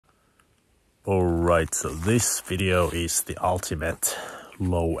Alright, so this video is the ultimate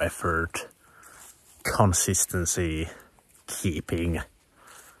low effort consistency keeping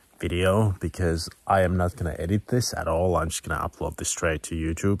video because I am not gonna edit this at all. I'm just gonna upload this straight to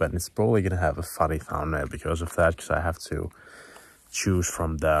YouTube, and it's probably gonna have a funny thumbnail because of that, because I have to choose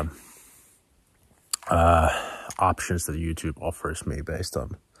from the options that YouTube offers me based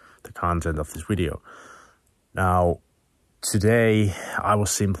on the content of this video. Now, today I was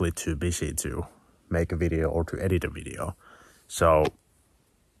simply too busy to make a video or to edit a video. So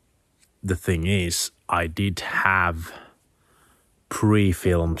the thing is, I did have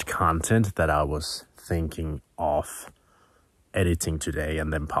pre-filmed content that I was thinking of editing today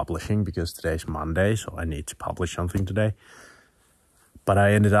and then publishing, because today's Monday, so I need to publish something today. But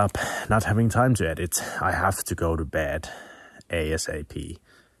I ended up not having time to edit. I have to go to bed ASAP.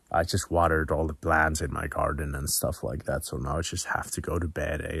 I just watered all the plants in my garden and stuff like that, so now I just have to go to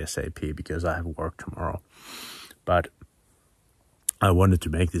bed ASAP because I have work tomorrow. But I wanted to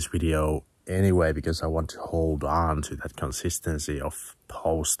make this video anyway because I want to hold on to that consistency of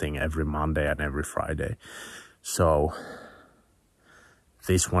posting every Monday and every Friday. So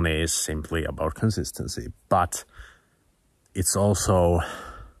this one is simply about consistency, but it's also,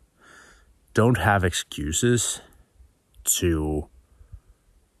 don't have excuses to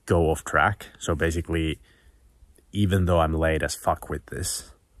go off track. So basically, even though I'm late as fuck with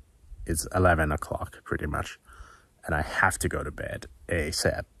this, it's 11 o'clock pretty much, and I have to go to bed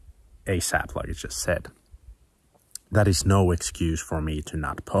ASAP, like I just said. That is no excuse for me to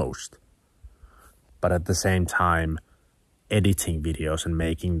not post. But at the same time, editing videos and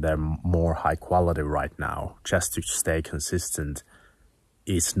making them more high quality right now, just to stay consistent,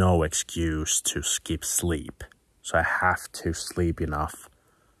 is no excuse to skip sleep. So I have to sleep enough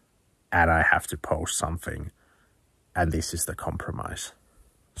and I have to post something. And this is the compromise.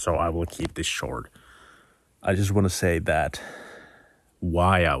 So I will keep this short. I just want to say that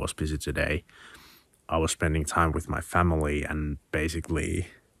why I was busy today, I was spending time with my family, and basically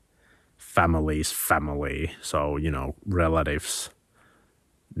family's family. So, you know, relatives,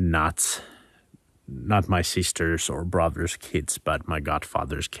 not my sister's or brother's kids, but my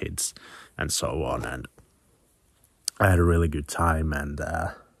godfather's kids and so on. And I had a really good time, and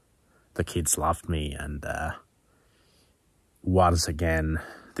the kids loved me. And once again,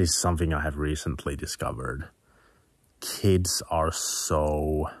 this is something I have recently discovered. Kids are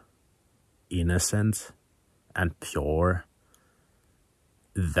so innocent and pure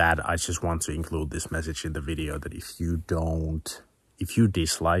that I just want to include this message in the video, that if you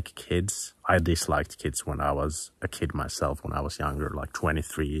dislike kids, I disliked kids when I was a kid myself, when I was younger, like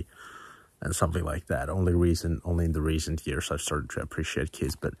 23 and something like that. Only in the recent years I've started to appreciate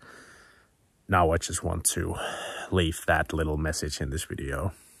kids, but now I just want to leave that little message in this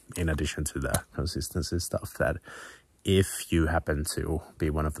video, in addition to the consistency stuff, that if you happen to be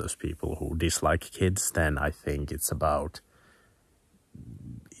one of those people who dislike kids, then I think it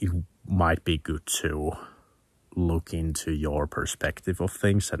might be good to look into your perspective of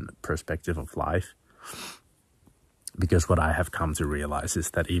things and perspective of life. Because what I have come to realize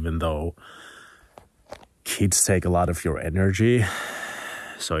is that even though kids take a lot of your energy,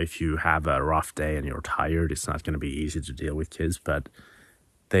 so if you have a rough day and you're tired, it's not going to be easy to deal with kids, but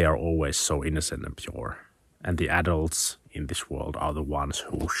they are always so innocent and pure. And the adults in this world are the ones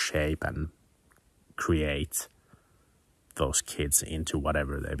who shape and create those kids into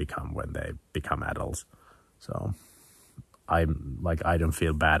whatever they become when they become adults. So I don't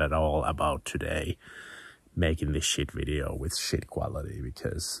feel bad at all about today making this shit video with shit quality,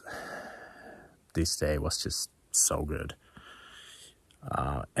 because this day was just so good.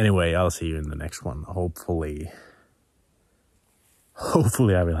 Anyway, I'll see you in the next one. Hopefully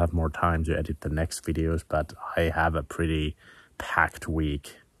I will have more time to edit the next videos, but I have a pretty packed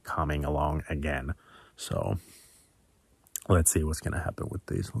week coming along again. So let's see what's going to happen with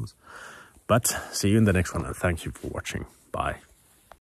these ones. But see you in the next one, and thank you for watching. Bye.